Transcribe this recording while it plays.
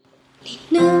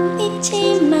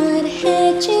눈빛이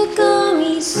말해주고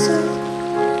있어.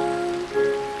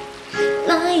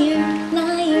 Liar,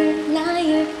 liar,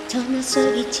 liar. 전화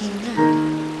속이지만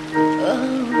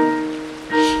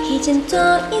이젠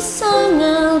더 이상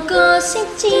알고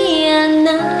싶지 않아.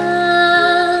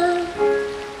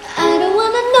 I don't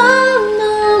wanna know,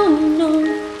 no, no.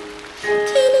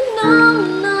 그는 no,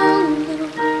 no,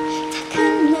 no. 다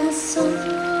끝났어.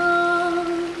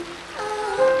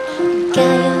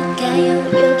 가요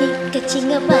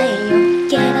여기까지가 와요.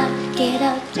 Get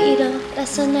out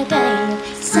일어나서 나가요.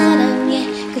 사랑의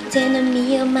끝에는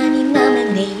위험하니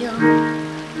남았네요.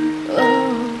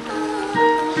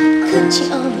 끝이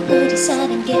없는 우리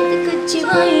사랑 계속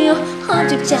그치워요.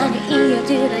 어줍지 않은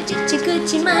이어들어 지치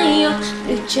그치 마요.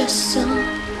 늦었어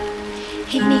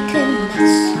이미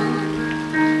끝났어.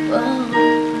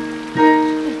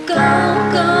 Go,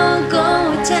 go, go.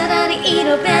 차라리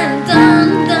이러면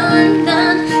done.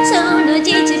 서로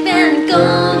지치면 go,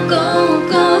 go,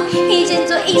 go. 이젠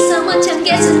더 이상 못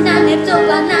참겠어. 난 냅둬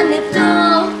봐, 난 냅둬.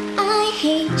 I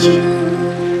hate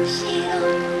you. 싫어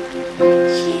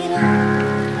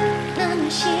나는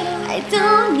싫어. I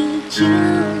don't need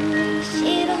you.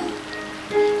 싫어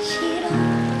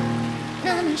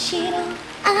나는 싫어.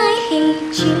 I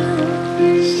hate you.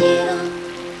 싫어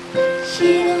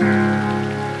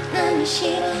나는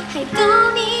싫어. I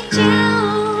don't need you.